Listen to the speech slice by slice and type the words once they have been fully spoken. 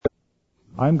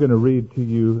I'm going to read to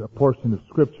you a portion of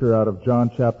Scripture out of John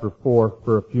chapter 4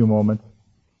 for a few moments.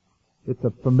 It's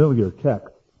a familiar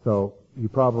text, so you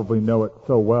probably know it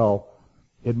so well.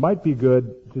 It might be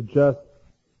good to just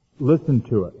listen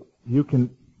to it. You can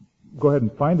go ahead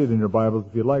and find it in your Bibles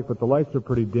if you like, but the lights are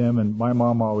pretty dim, and my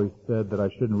mom always said that I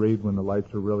shouldn't read when the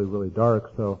lights are really, really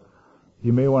dark, so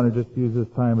you may want to just use this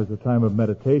time as a time of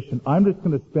meditation. I'm just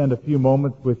going to spend a few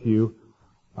moments with you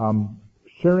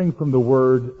sharing from the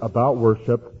Word about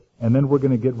worship, and then we're going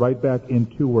to get right back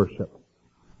into worship.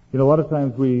 You know, a lot of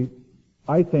times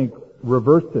I think,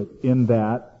 reverse it in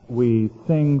that we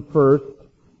sing first,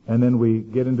 and then we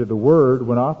get into the Word,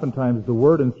 when oftentimes the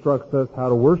Word instructs us how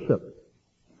to worship.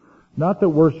 Not that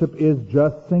worship is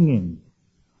just singing.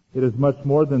 It is much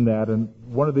more than that, and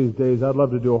one of these days I'd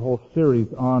love to do a whole series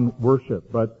on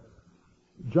worship. But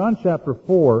John chapter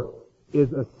 4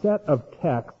 is a set of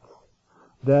texts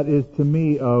that is to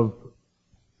me of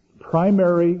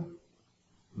primary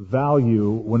value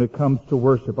when it comes to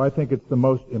worship. I think it's the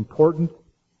most important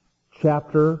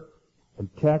chapter and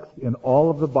text in all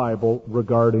of the Bible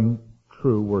regarding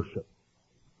true worship.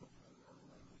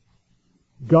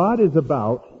 God is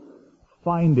about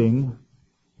finding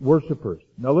worshipers.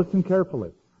 Now listen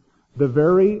carefully. The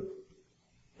very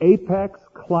apex,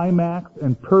 climax,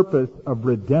 and purpose of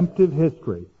redemptive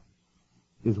history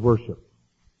is worship.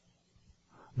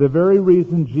 The very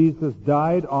reason Jesus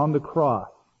died on the cross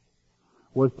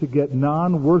was to get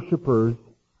non-worshipers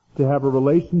to have a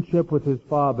relationship with His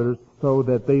Father so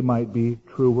that they might be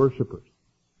true worshipers.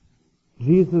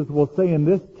 Jesus will say in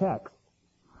this text,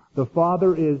 the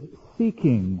Father is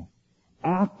seeking,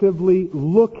 actively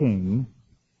looking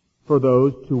for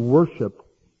those to worship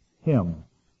Him,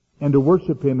 and to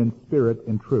worship Him in spirit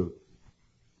and truth.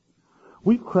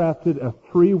 We've crafted a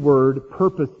 3-word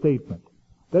purpose statement.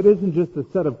 That isn't just a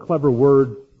set of clever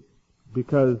words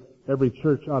because every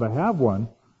church ought to have one,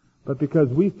 but because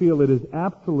we feel it is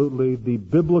absolutely the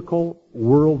biblical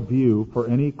worldview for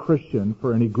any Christian,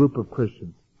 for any group of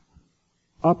Christians.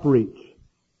 Upreach,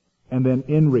 and then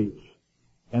inreach,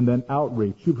 and then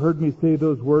outreach. You've heard me say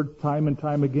those words time and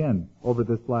time again over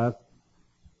this last,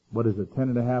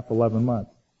 11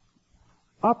 months.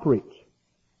 Upreach.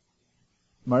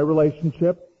 My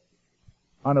relationship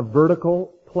on a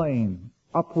vertical plane,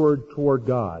 upward toward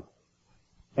God.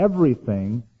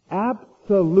 Everything,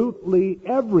 absolutely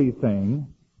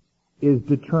everything, is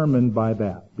determined by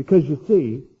that. Because you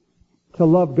see, to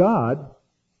love God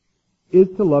is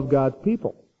to love God's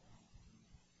people.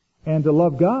 And to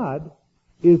love God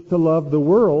is to love the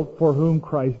world for whom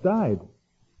Christ died.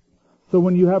 So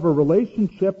when you have a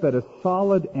relationship that is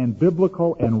solid and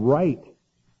biblical and right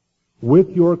with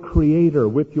your Creator,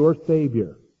 with your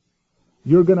Savior,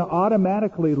 you're going to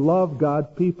automatically love God's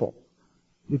people.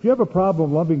 If you have a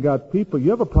problem loving God's people,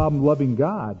 you have a problem loving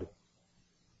God.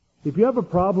 If you have a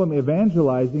problem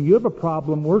evangelizing, you have a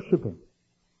problem worshiping.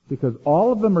 Because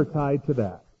all of them are tied to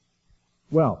that.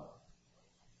 Well,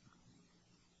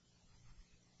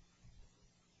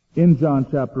 in John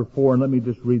chapter 4, and let me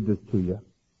just read this to you.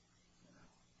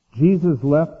 Jesus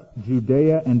left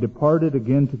Judea and departed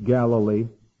again to Galilee,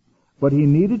 but He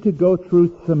needed to go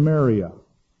through Samaria.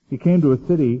 He came to a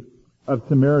city of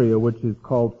Samaria, which is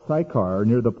called Sychar,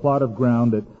 near the plot of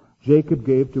ground that Jacob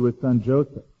gave to his son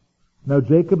Joseph. Now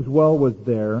Jacob's well was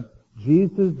there.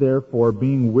 Jesus, therefore,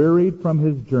 being wearied from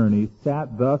his journey,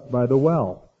 sat thus by the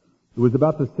well. It was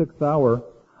about the 6th hour.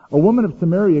 A woman of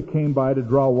Samaria came by to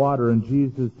draw water, and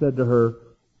Jesus said to her,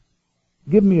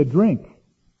 "Give me a drink."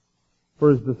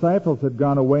 For His disciples had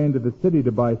gone away into the city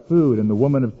to buy food, and the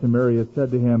woman of Samaria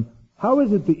said to Him, "How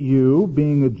is it that you,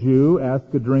 being a Jew,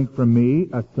 ask a drink from me,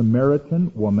 a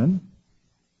Samaritan woman?"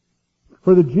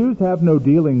 For the Jews have no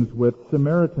dealings with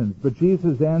Samaritans. But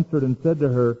Jesus answered and said to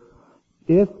her,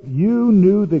 "If you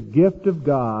knew the gift of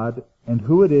God and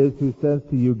who it is who says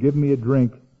to you, 'Give me a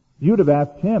drink,' you'd have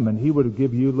asked Him, and He would have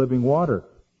given you living water."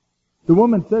 The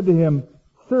woman said to Him,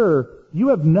 "Sir, you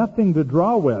have nothing to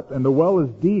draw with, and the well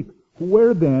is deep.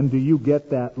 Where then do you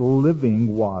get that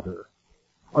living water?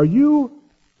 Are you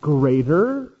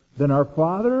greater than our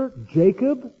father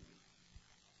Jacob?"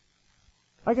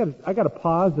 I got to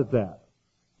pause at that.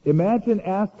 Imagine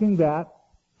asking that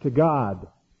to God.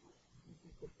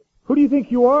 Who do you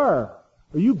think you are?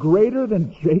 Are you greater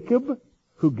than Jacob,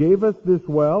 who gave us this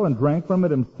well and drank from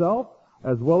it himself,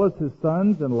 as well as his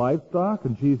sons and livestock?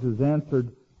 And Jesus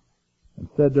answered and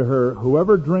said to her,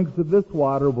 "Whoever drinks of this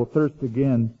water will thirst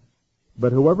again,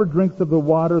 but whoever drinks of the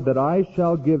water that I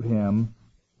shall give him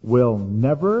will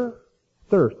never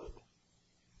thirst.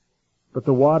 But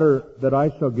the water that I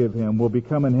shall give him will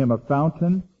become in him a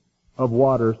fountain of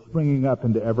water springing up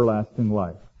into everlasting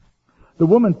life." The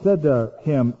woman said to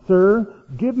him, "Sir,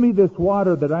 give me this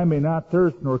water that I may not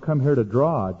thirst nor come here to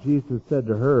draw." Jesus said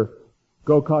to her,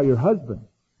 "Go call your husband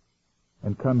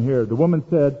and come here." The woman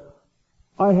said,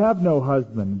 "I have no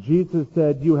husband." Jesus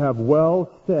said, "You have well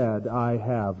said, I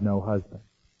have no husband."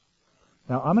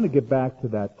 Now, I'm going to get back to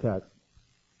that text.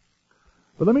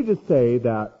 But let me just say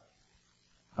that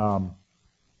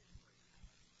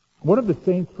one of the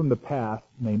saints from the past,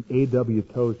 named A.W.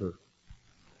 Tozer,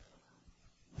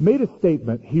 made a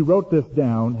statement. He wrote this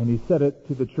down, and he said it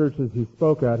to the churches he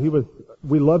spoke at.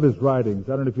 We love his writings.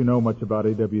 I don't know if you know much about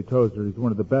A.W. Tozer. He's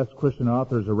one of the best Christian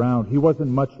authors around. He wasn't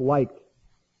much liked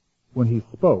when he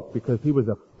spoke because he was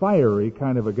a fiery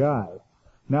kind of a guy.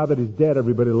 Now that he's dead,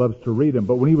 everybody loves to read him.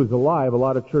 But when he was alive, a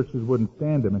lot of churches wouldn't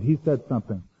stand him. And he said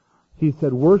something. He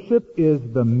said, "Worship is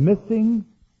the missing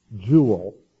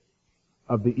jewel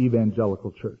of the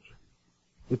evangelical church."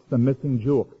 It's the missing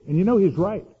jewel. And you know he's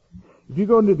right. If you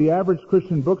go into the average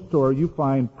Christian bookstore, you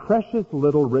find precious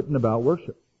little written about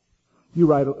worship.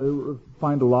 You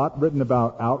find a lot written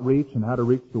about outreach and how to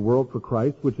reach the world for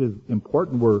Christ, which is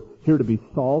important. We're here to be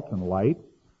salt and light.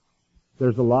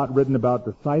 There's a lot written about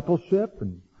discipleship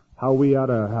and how we ought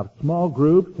to have small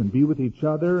groups and be with each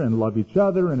other and love each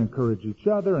other and encourage each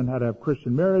other, and how to have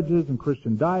Christian marriages and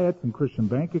Christian diets and Christian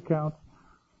bank accounts.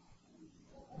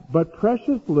 But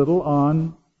precious little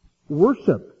on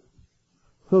worship.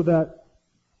 So that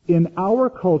in our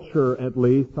culture, at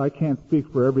least, I can't speak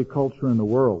for every culture in the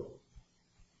world,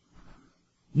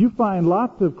 you find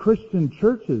lots of Christian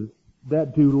churches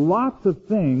that do lots of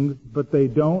things, but they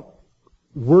don't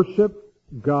worship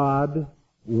God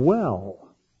well.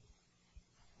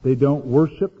 They don't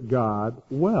worship God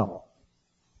well.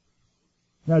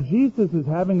 Now, Jesus is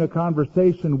having a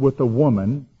conversation with a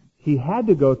woman. He had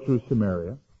to go through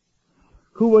Samaria,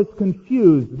 who was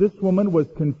confused. This woman was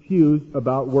confused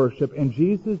about worship, and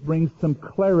Jesus brings some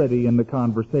clarity in the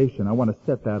conversation. I want to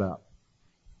set that up.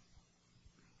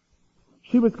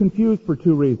 She was confused for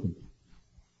two reasons.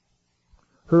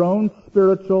 Her own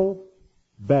spiritual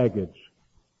baggage,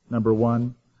 number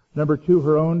one. Number two,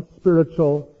 her own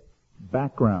spiritual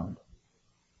background.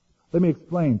 Let me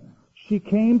explain. She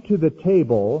came to the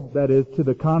table, that is, to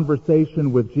the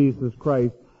conversation with Jesus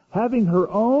Christ, having her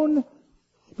own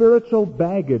spiritual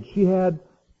baggage. She had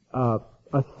a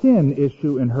sin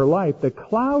issue in her life that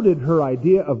clouded her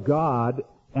idea of God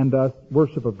and thus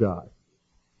worship of God.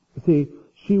 You see,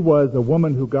 she was a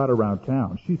woman who got around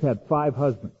town. She's had 5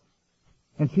 husbands.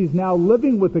 And she's now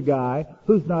living with a guy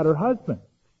who's not her husband.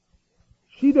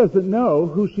 She doesn't know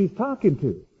who she's talking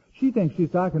to. She thinks she's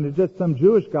talking to just some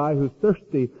Jewish guy who's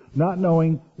thirsty, not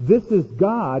knowing this is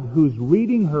God who's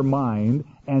reading her mind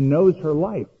and knows her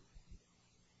life.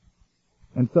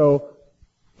 And so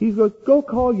he goes, "Go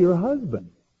call your husband."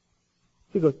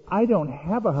 She goes, "I don't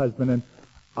have a husband." And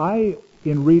I,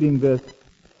 in reading this,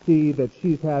 see that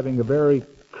she's having a very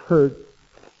curt,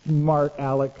 smart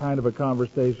aleck kind of a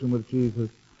conversation with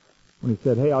Jesus. When he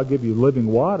said, "Hey, I'll give you living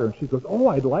water." And she goes, "Oh,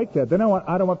 I'd like that. Then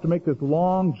I don't have to make this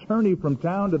long journey from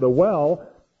town to the well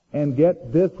and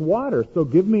get this water. So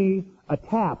give me a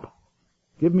tap.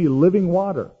 Give me living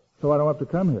water so I don't have to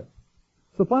come here."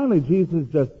 So finally, Jesus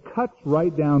just cuts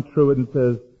right down through it and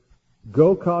says,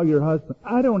 "Go call your husband."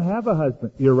 "I don't have a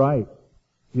husband." "You're right.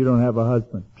 You don't have a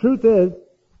husband. Truth is,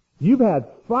 you've had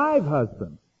 5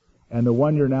 husbands, and the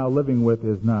one you're now living with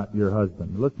is not your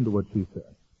husband." Listen to what she says.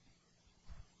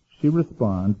 She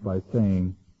responds by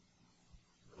saying,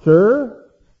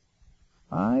 "Sir,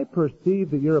 I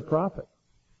perceive that you're a prophet."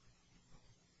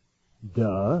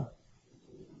 Duh.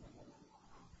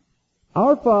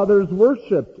 "Our fathers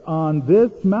worshipped on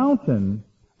this mountain,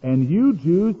 and you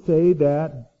Jews say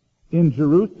that in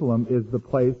Jerusalem is the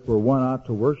place where one ought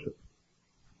to worship."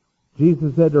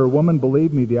 Jesus said to her, "Woman,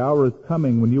 believe me, the hour is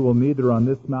coming when you will neither on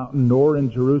this mountain nor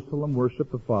in Jerusalem worship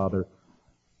the Father.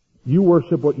 You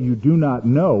worship what you do not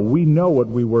know. We know what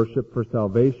we worship, for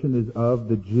salvation is of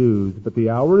the Jews. But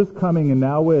the hour is coming, and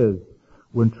now is,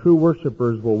 when true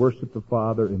worshipers will worship the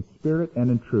Father in spirit and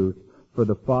in truth, for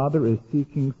the Father is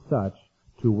seeking such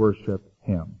to worship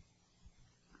Him."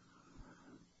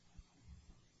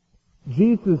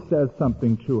 Jesus says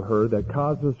something to her that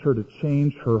causes her to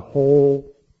change her whole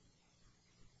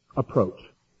approach.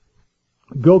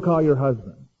 "Go call your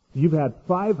husband. You've had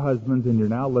 5 husbands, and you're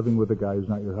now living with a guy who's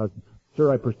not your husband.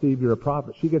 Sir, I perceive you're a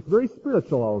prophet." She gets very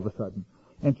spiritual all of a sudden,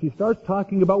 and she starts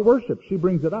talking about worship. She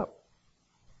brings it up.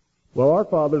 "Well, our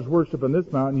fathers worship on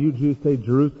this mountain. You Jews say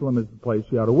Jerusalem is the place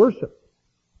you ought to worship."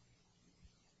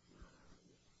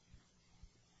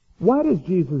 Why does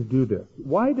Jesus do this?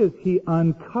 Why does He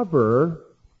uncover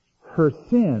her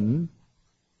sin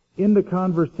in the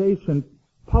conversation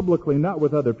publicly, not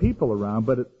with other people around,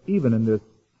 but even in this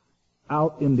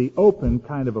out in the open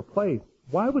kind of a place.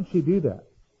 Why would she do that?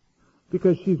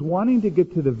 Because she's wanting to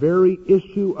get to the very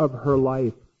issue of her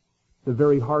life, the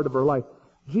very heart of her life.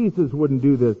 Jesus wouldn't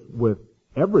do this with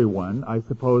everyone. I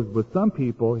suppose with some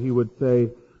people he would say,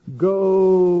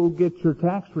 go get your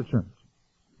tax returns.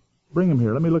 Bring them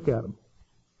here. Let me look at them.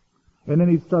 And then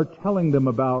he'd start telling them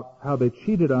about how they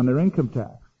cheated on their income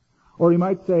tax. Or he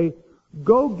might say,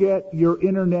 go get your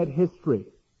internet history.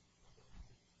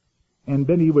 And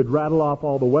then he would rattle off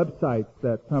all the websites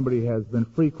that somebody has been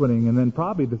frequenting, and then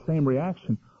probably the same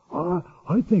reaction.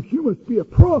 I think you must be a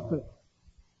prophet.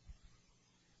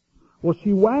 Well,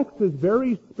 she waxes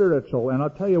very spiritual, and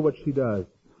I'll tell you what she does,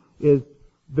 is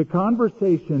the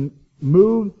conversation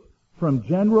moves from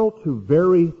general to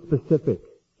very specific.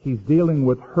 He's dealing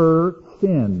with her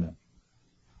sin.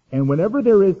 And whenever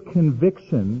there is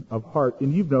conviction of heart,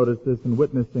 and you've noticed this in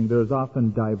witnessing, there's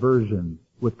often diversion.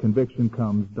 With conviction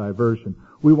comes diversion.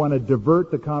 We want to divert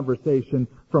the conversation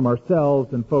from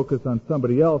ourselves and focus on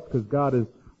somebody else because God is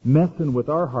messing with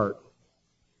our hearts.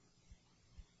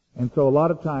 And so a lot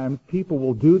of times people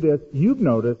will do this. You've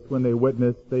noticed when they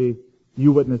witness,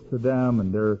 you witness to them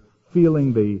and they're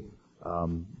feeling the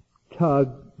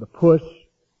tug, the push,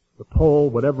 the pull,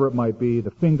 whatever it might be,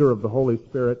 the finger of the Holy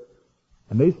Spirit.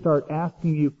 And they start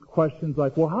asking you questions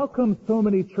like, well, how come so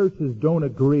many churches don't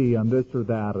agree on this or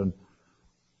that? And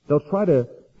they'll try to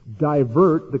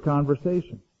divert the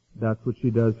conversation. That's what she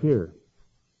does here.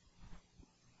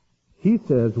 He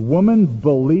says, woman,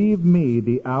 believe me,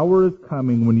 the hour is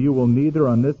coming when you will neither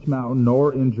on this mountain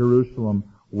nor in Jerusalem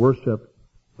worship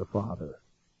the Father.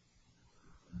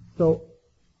 So,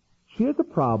 she has a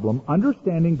problem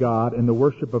understanding God and the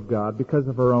worship of God because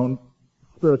of her own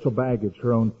spiritual baggage,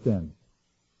 her own sin.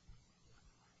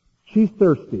 She's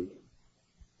thirsty.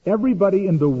 Everybody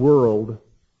in the world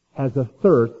has a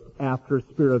thirst after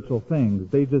spiritual things.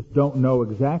 They just don't know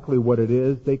exactly what it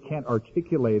is. They can't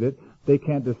articulate it. They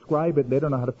can't describe it. They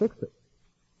don't know how to fix it.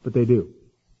 But they do.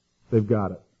 They've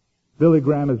got it. Billy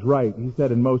Graham is right. He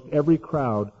said in most every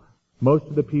crowd, most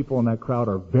of the people in that crowd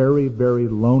are very, very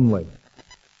lonely.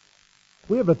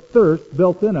 We have a thirst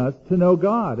built in us to know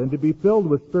God and to be filled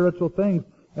with spiritual things,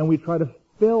 and we try to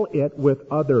fill it with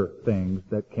other things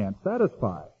that can't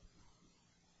satisfy.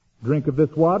 Drink of this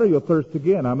water, you'll thirst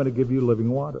again. I'm going to give you living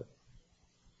water.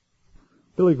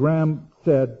 Billy Graham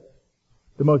said,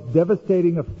 the most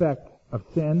devastating effect of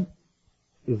sin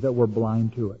is that we're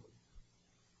blind to it.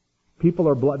 People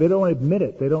are blind. They don't admit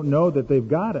it. They don't know that they've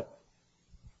got it.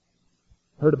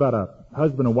 Heard about a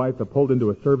husband and wife that pulled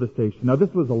into a service station. Now,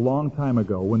 this was a long time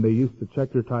ago when they used to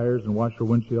check your tires and wash your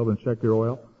windshield and check your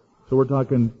oil. So we're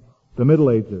talking the Middle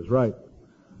Ages, right?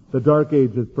 The Dark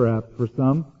Ages, perhaps, for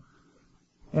some.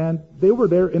 And they were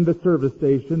there in the service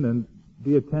station, and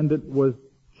the attendant was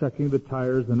checking the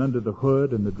tires, and under the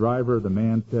hood, and the driver, the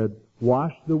man said,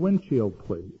 wash the windshield,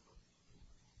 please.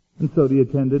 And so the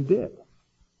attendant did.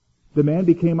 The man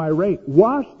became irate.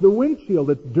 Wash the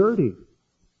windshield, it's dirty.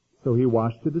 So he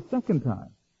washed it a second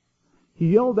time. He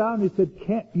yelled out and he said,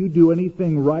 can't you do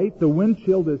anything right? The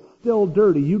windshield is still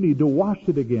dirty. You need to wash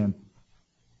it again.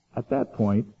 At that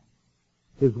point,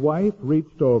 his wife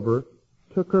reached over,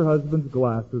 took her husband's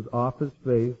glasses off his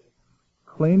face,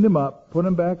 cleaned him up, put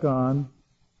him back on,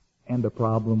 and the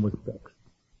problem was fixed.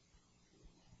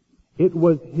 It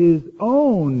was his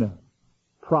own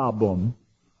problem,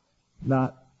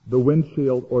 not the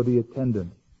windshield or the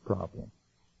attendant's problem.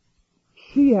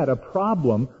 She had a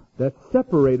problem that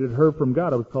separated her from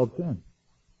God. It was called sin.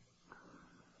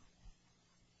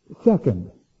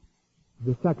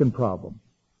 The second problem.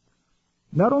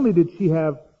 Not only did she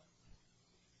have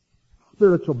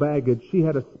spiritual baggage, she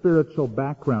had a spiritual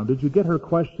background. Did you get her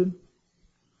question?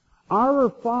 Our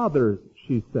fathers,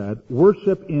 she said,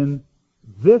 worship in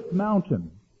this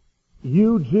mountain.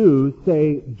 You Jews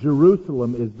say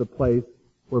Jerusalem is the place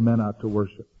where men ought to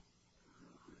worship.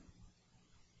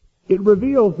 It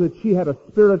reveals that she had a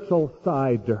spiritual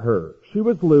side to her. She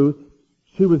was loose,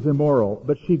 she was immoral,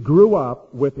 but she grew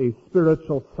up with a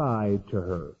spiritual side to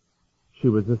her. She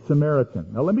was a Samaritan.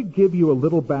 Now let me give you a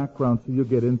little background so you'll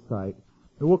get insight.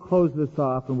 And we'll close this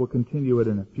off and we'll continue it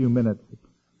in a few minutes.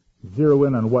 Zero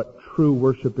in on what true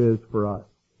worship is for us.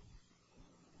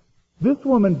 This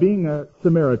woman, being a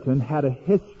Samaritan, had a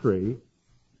history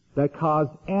that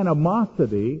caused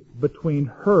animosity between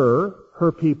her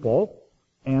people,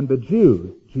 and the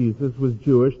Jews. Jesus was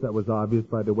Jewish. That was obvious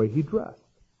by the way he dressed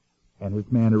and his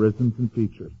mannerisms and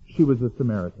features. She was a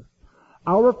Samaritan.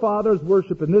 Our fathers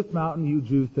worship in this mountain. You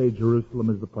Jews say Jerusalem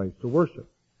is the place to worship.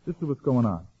 This is what's going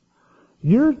on.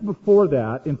 Years before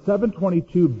that, in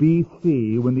 722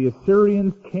 BC, when the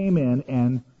Assyrians came in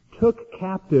and took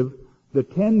captive the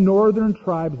 10 northern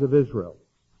tribes of Israel,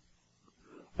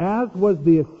 as was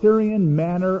the Assyrian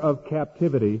manner of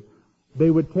captivity, they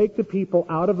would take the people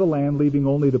out of the land, leaving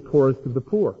only the poorest of the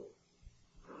poor.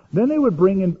 Then they would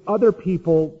bring in other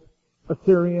people,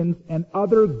 Assyrians, and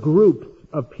other groups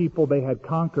of people they had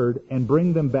conquered, and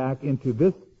bring them back into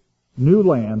this new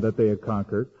land that they had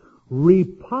conquered,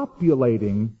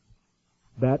 repopulating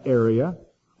that area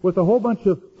with a whole bunch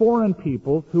of foreign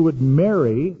peoples who would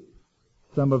marry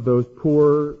some of those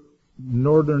poor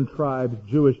northern tribes,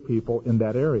 Jewish people in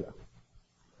that area.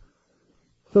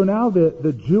 So now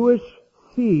the Jewish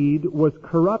seed was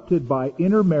corrupted by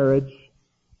intermarriage,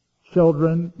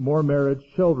 children, more marriage,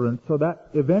 children, so that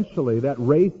eventually that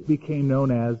race became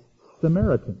known as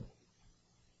Samaritans.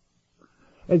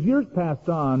 As years passed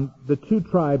on, the two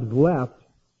tribes left,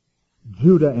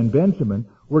 Judah and Benjamin,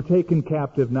 were taken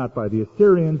captive not by the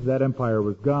Assyrians. That empire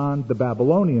was gone. The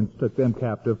Babylonians took them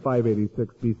captive,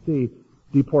 586 BC,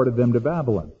 deported them to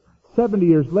Babylon. 70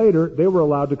 years later, they were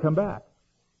allowed to come back.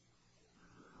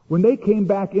 When they came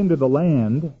back into the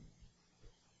land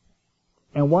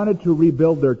and wanted to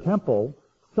rebuild their temple,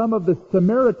 some of the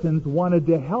Samaritans wanted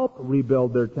to help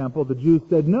rebuild their temple. The Jews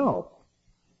said, no.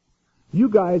 You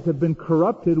guys have been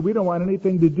corrupted. We don't want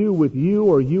anything to do with you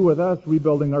or you with us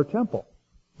rebuilding our temple.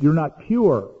 You're not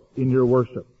pure in your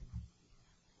worship.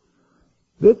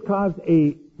 This caused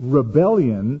a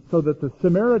rebellion so that the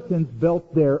Samaritans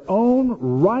built their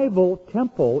own rival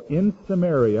temple in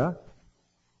Samaria,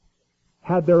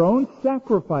 had their own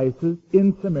sacrifices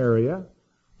in Samaria,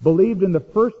 believed in the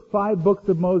first 5 books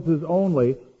of Moses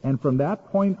only, and from that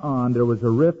point on there was a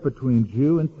rift between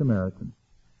Jew and Samaritan.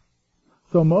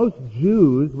 So most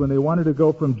Jews, when they wanted to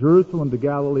go from Jerusalem to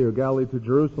Galilee or Galilee to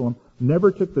Jerusalem, never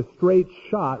took the straight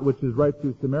shot, which is right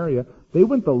through Samaria. They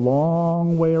went the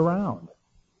long way around.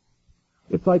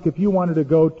 It's like if you wanted to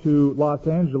go to Los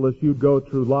Angeles, you'd go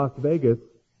through Las Vegas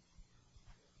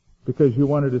because you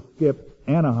wanted to skip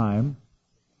Anaheim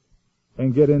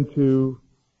and get into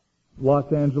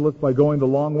Los Angeles by going the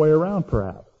long way around,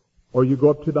 perhaps. Or you go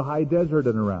up to the high desert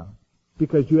and around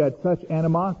because you had such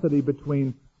animosity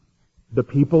between the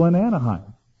people in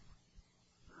Anaheim.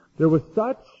 There was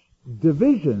such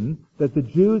division that the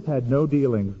Jews had no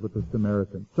dealings with the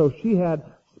Samaritans. So she had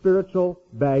spiritual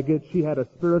baggage, she had a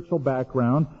spiritual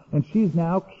background, and she's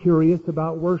now curious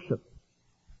about worship.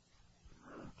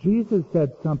 Jesus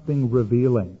said something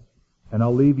revealing, and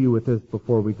I'll leave you with this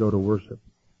before we go to worship.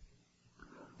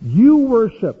 You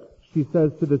worship, she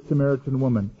says to the Samaritan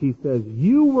woman. He says,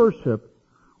 you worship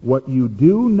what you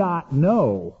do not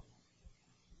know.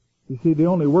 You see, they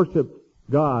only worshiped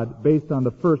God based on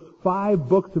the first 5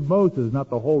 books of Moses, not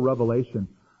the whole revelation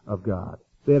of God.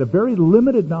 They had a very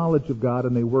limited knowledge of God,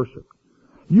 and they worshiped.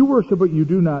 You worship what you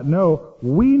do not know.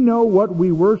 We know what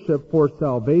we worship, for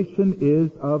salvation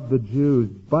is of the Jews.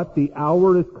 But the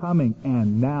hour is coming,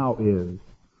 and now is,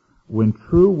 when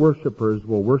true worshipers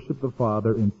will worship the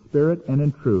Father in spirit and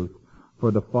in truth,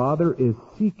 for the Father is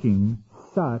seeking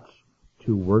such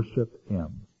to worship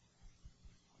Him.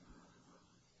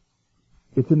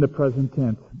 It's in the present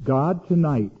tense. God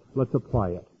tonight, let's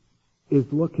apply it, is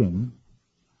looking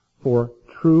for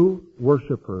true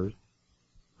worshipers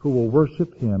who will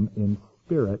worship Him in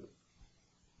spirit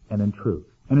and in truth.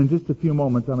 And in just a few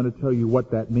moments, I'm going to tell you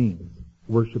what that means,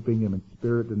 worshiping Him in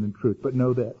spirit and in truth. But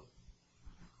know this.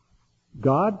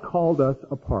 God called us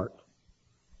apart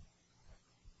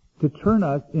to turn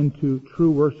us into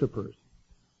true worshipers.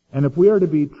 And if we are to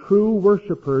be true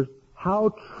worshipers,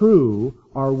 how true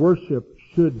our worship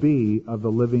should be of the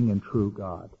living and true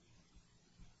God.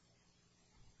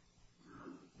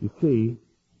 You see,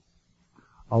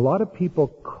 a lot of people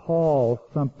call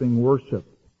something worship,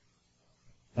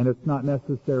 and it's not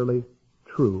necessarily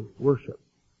true worship.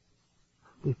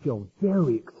 They feel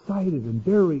very excited and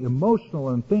very emotional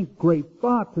and think great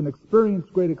thoughts and experience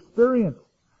great experience.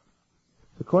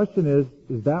 The question is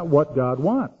that what God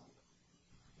wants?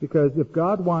 Because if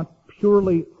God wants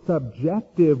purely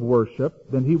subjective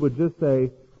worship, then He would just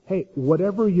say, hey,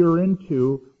 whatever you're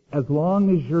into, as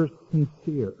long as you're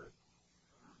sincere.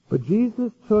 But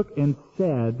Jesus took and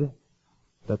said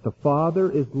that the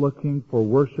Father is looking for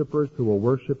worshipers who will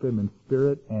worship Him in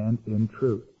spirit and in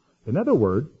truth. In other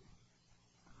words,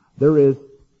 there is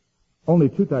only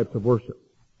 2 types of worship.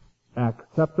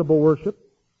 Acceptable worship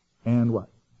and what?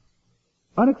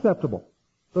 Unacceptable.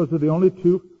 Those are the only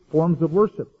 2 forms of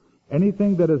worship.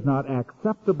 Anything that is not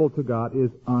acceptable to God is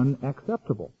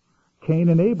unacceptable. Cain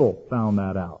and Abel found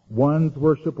that out. One's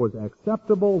worship was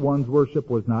acceptable, one's worship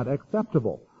was not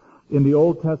acceptable. In the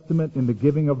Old Testament, in the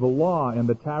giving of the law, and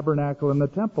the tabernacle and the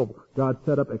temple, God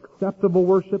set up acceptable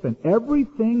worship, and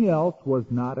everything else was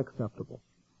not acceptable.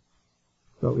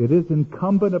 So it is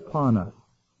incumbent upon us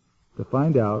to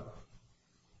find out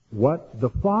what the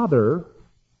Father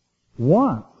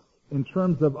wants in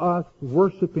terms of us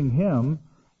worshiping Him,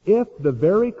 if the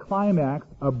very climax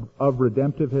of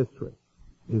redemptive history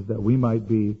is that we might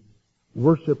be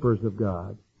worshipers of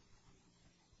God.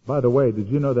 By the way, did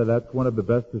you know that that's one of the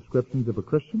best descriptions of a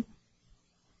Christian?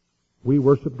 We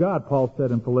worship God, Paul said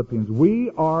in Philippians.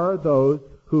 We are those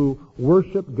who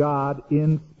worship God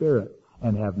in spirit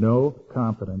and have no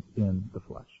confidence in the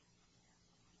flesh.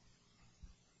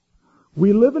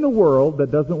 We live in a world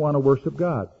that doesn't want to worship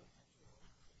God.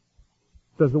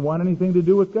 Doesn't want anything to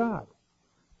do with God.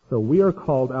 So we are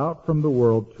called out from the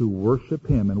world to worship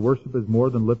Him. And worship is more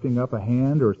than lifting up a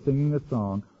hand or singing a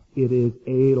song. It is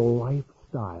a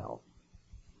lifestyle.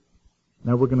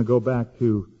 Now we're going to go back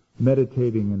to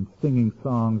meditating and singing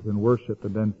songs and worship,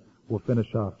 and then we'll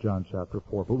finish off John chapter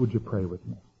 4. But would you pray with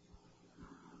me?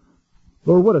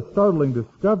 Lord, what a startling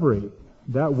discovery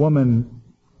that woman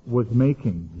was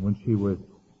making when she was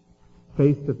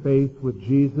face to face with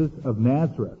Jesus of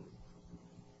Nazareth,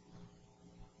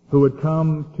 who had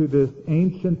come to this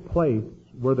ancient place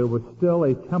where there was still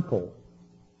a temple,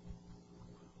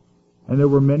 and there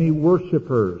were many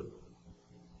worshipers,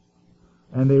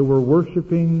 and they were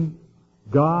worshiping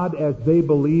God as they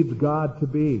believed God to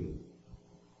be.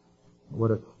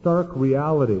 What a stark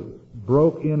reality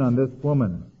broke in on this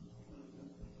woman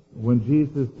when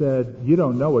Jesus said, "You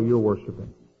don't know what you're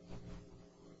worshiping.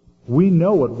 We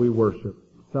know what we worship.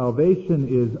 Salvation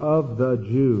is of the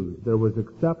Jews." There was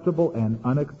acceptable and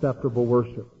unacceptable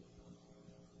worship.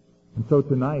 And so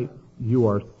tonight, you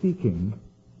are seeking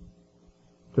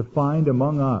to find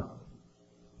among us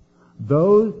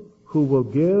those who will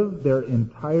give their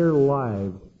entire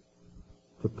lives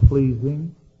to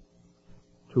pleasing,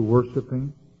 to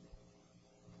worshiping,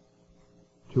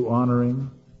 to honoring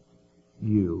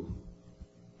you.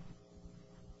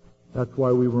 That's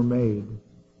why we were made.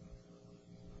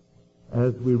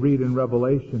 As we read in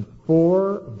Revelation,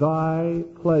 for thy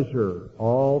pleasure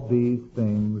all these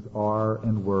things are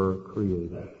and were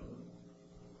created.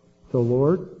 So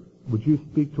Lord, would you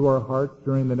speak to our hearts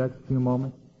during the next few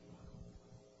moments?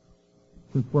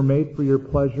 Since we're made for your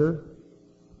pleasure,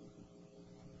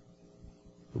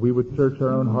 we would search our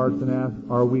own hearts and ask,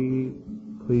 are we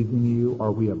pleasing you?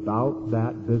 Are we about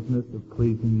that business of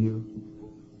pleasing you?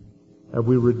 Have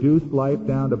we reduced life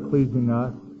down to pleasing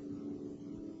us,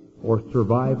 or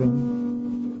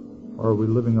surviving, or are we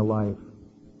living a life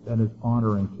that is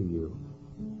honoring to you?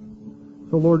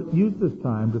 So Lord, use this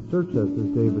time to search us, as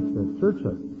David said. Search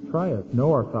us, try us,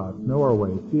 know our thoughts, know our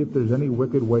ways, see if there's any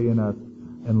wicked way in us,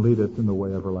 and lead us in the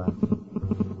way everlasting.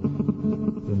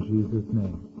 In Jesus'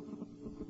 name.